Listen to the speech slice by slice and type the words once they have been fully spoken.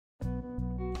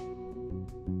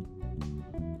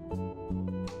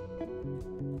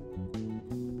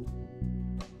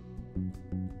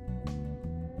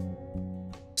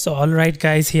So alright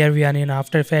guys, here we are in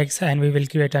After Effects and we will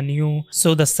create a new.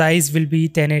 So the size will be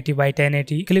 1080 by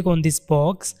 1080. Click on this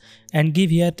box and give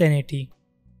here 1080.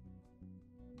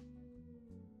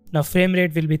 Now frame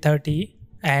rate will be 30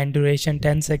 and duration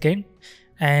 10 seconds.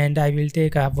 And I will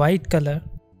take a white color.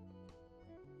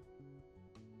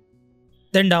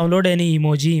 Then download any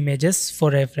emoji images for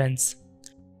reference.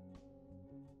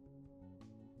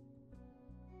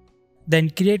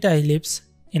 Then create an ellipse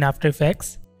in After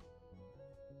Effects.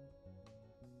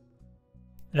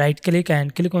 Right click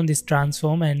and click on this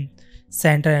transform and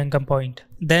center anchor point.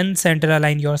 Then center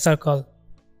align your circle.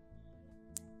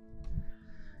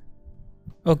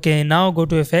 Okay, now go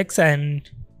to effects and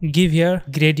give here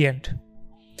gradient.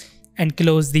 And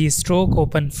close the stroke,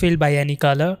 open fill by any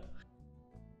color.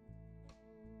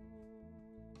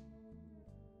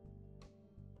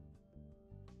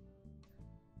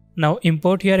 Now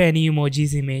import here any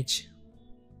emojis image.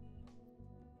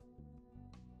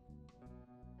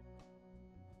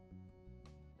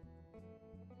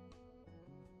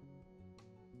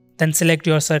 Then select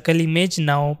your circle image.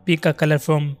 Now pick a color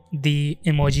from the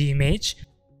emoji image.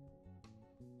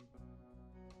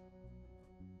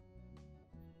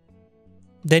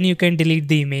 Then you can delete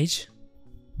the image.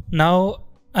 Now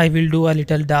I will do a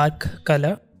little dark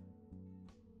color.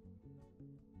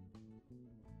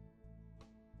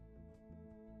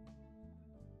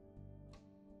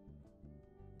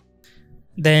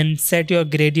 Then set your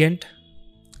gradient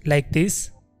like this.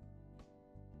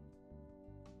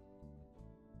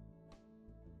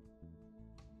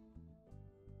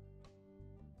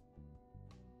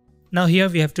 Now here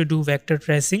we have to do vector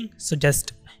tracing. So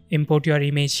just import your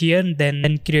image here and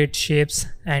then create shapes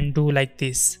and do like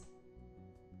this.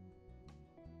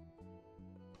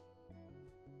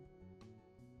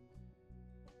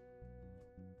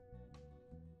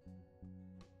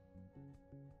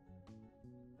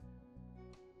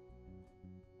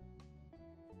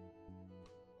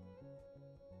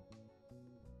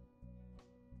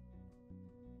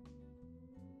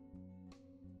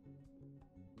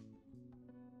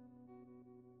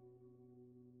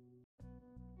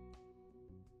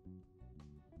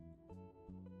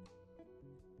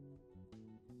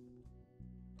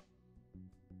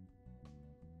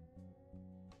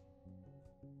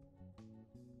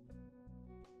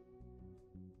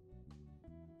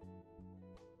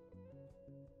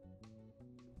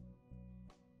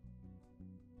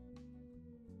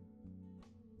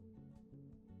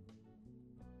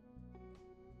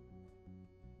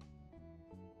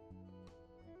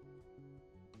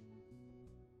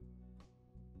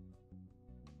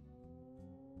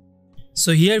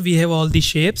 So here we have all the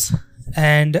shapes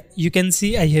and you can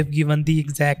see I have given the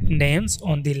exact names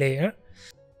on the layer.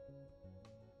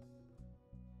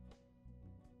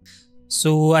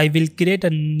 So I will create a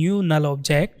new null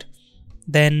object.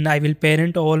 Then I will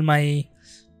parent all my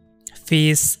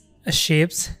face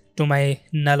shapes to my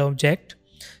null object.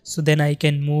 So then I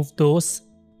can move those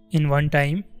in one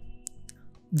time.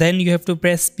 Then you have to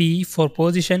press P for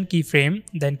position keyframe.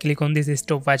 Then click on this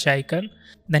stopwatch icon.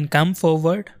 Then come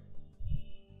forward.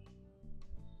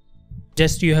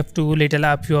 Just you have to little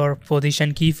up your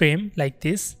position keyframe like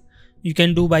this. You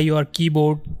can do by your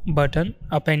keyboard button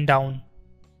up and down.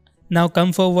 Now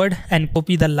come forward and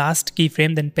copy the last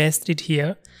keyframe, then paste it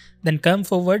here. Then come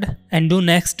forward and do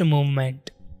next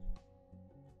movement.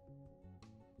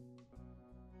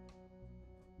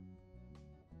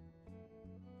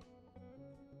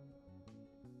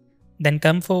 Then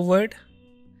come forward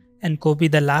and copy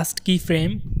the last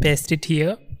keyframe, paste it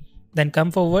here. Then come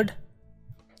forward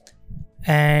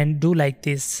and do like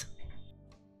this.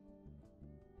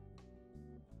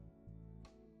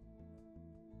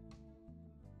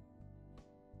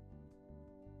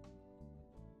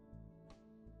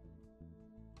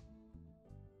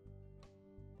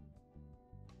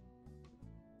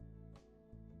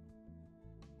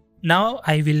 Now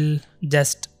I will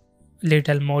just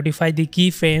little modify the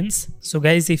keyframes. So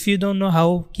guys, if you don't know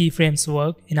how keyframes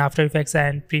work in After Effects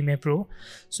and Premiere Pro,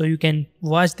 so you can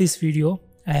watch this video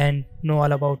and know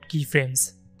all about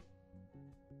keyframes.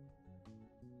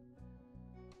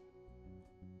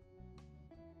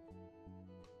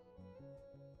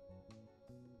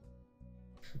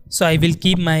 So I will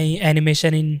keep my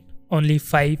animation in only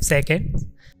 5 seconds.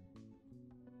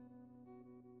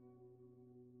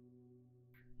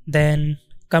 Then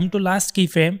come to last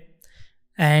keyframe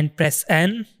and press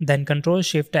N, then Ctrl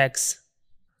Shift X.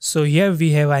 So here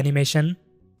we have animation.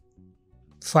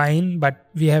 Fine, but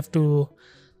we have to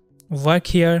work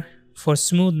here for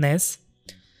smoothness.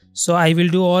 So I will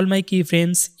do all my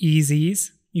keyframes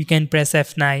easies. You can press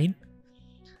F9.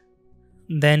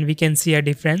 Then we can see a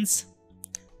difference.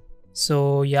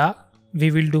 So yeah,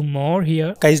 we will do more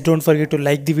here. Guys, don't forget to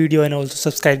like the video and also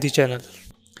subscribe the channel.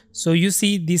 So you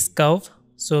see this curve,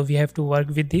 so we have to work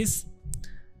with this.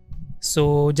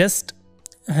 So just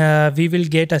we will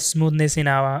get a smoothness in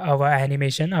our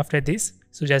animation after this.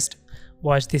 So just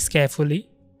watch this carefully.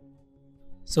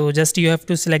 So just you have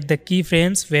to select the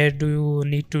keyframes where do you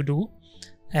need to do,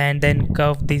 and then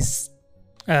curve this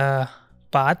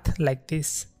path like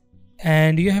this.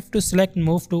 And you have to select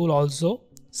move tool also.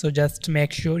 So just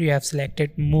make sure you have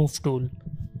selected move tool.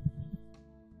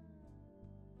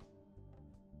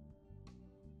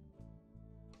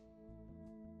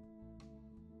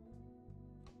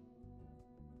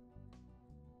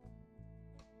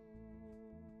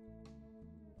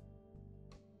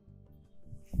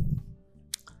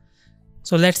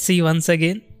 So let's see once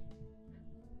again.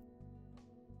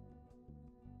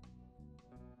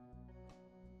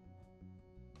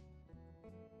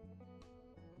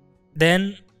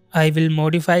 Then I will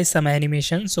modify some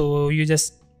animation, so you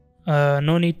just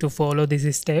no need to follow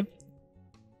this step.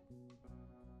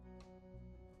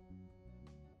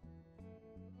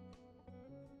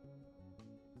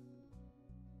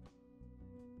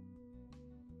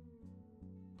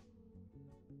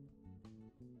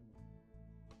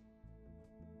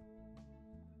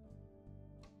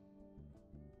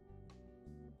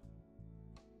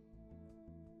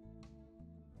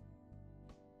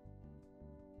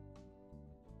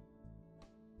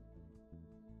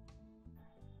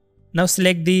 Now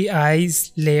select the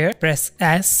eyes layer, press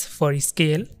S for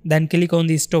scale, then click on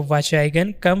the stopwatch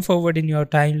icon, come forward in your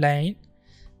timeline.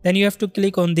 Then you have to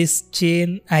click on this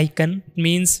chain icon, it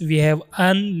means we have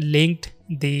unlinked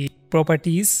the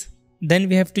properties. Then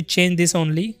we have to change this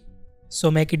only,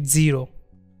 so make it 0,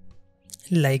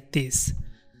 like this.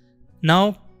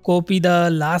 Now copy the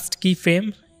last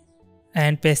keyframe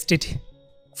and paste it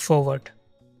forward,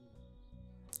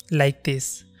 like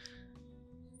this.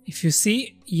 If you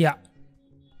see, yeah,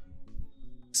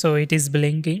 so it is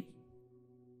blinking.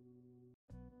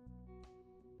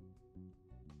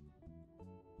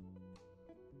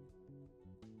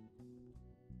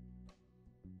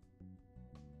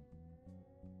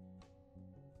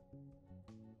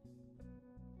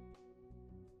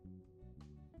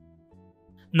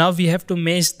 Now we have to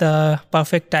match the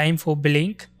perfect time for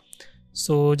blink.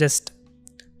 So just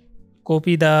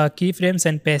copy the keyframes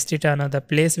and paste it another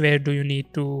place where do you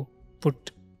need to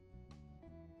put.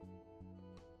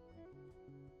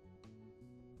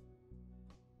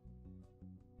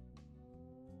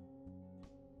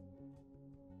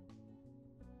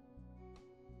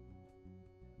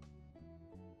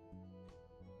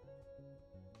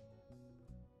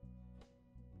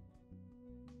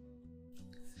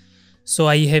 So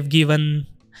I have given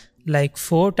like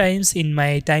 4 times in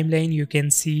my timeline, you can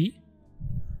see.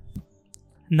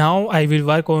 Now I will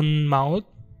work on mouth.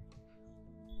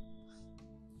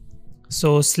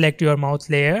 So select your mouth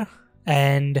layer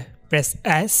and press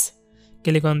S,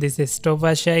 click on this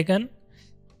stopwatch icon,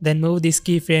 then move this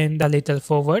keyframe a little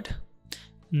forward.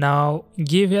 Now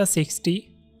give here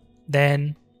 60,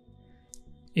 then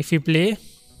if you play,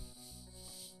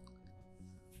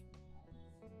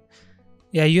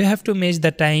 yeah, you have to match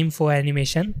the time for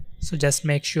animation, so just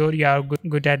make sure you are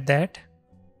good at that.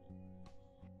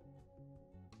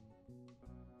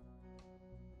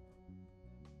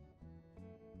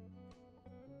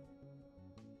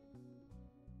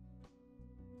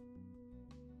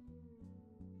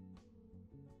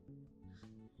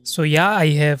 So yeah, I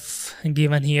have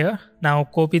given here. Now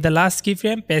copy the last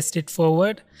keyframe, paste it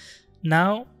forward.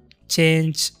 Now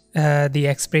change the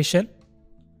expression.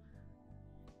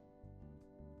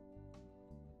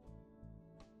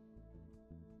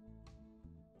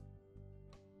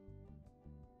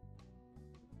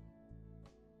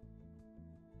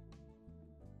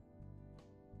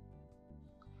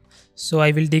 So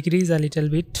I will decrease a little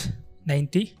bit,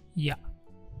 90, yeah,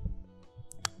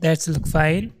 that's look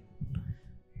fine.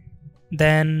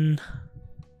 Then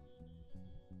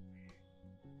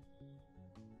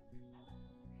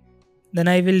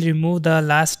I will remove the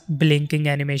last blinking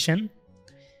animation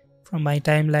from my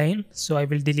timeline. So I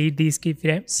will delete these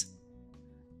keyframes.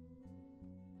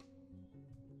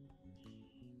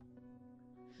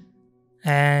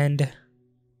 And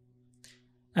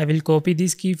I will copy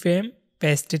this keyframe,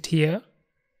 paste it here.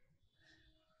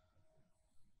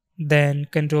 Then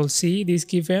Ctrl C this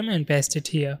keyframe and paste it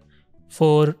here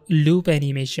for loop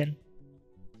animation.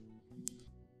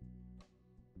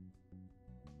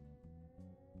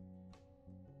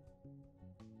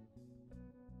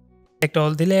 Select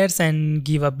all the layers and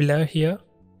give a blur here.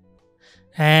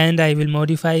 And I will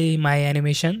modify my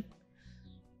animation.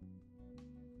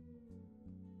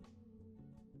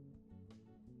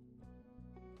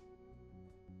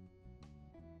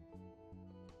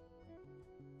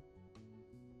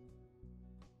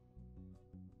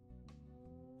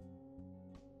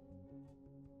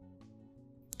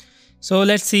 So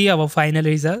let's see our final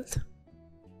result.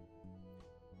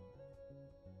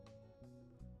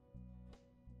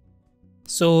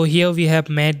 So here we have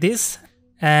made this,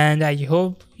 and I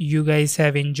hope you guys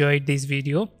have enjoyed this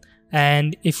video.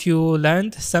 And if you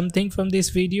learned something from this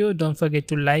video, don't forget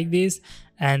to like this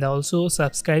and also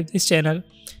subscribe this channel.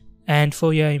 And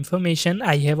for your information,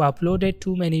 I have uploaded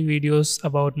too many videos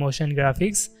about motion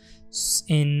graphics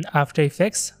in After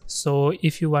Effects. So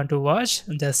if you want to watch,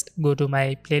 just go to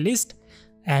my playlist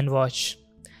and watch.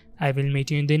 I will meet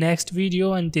you in the next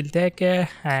video. Until take care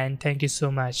and thank you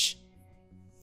so much.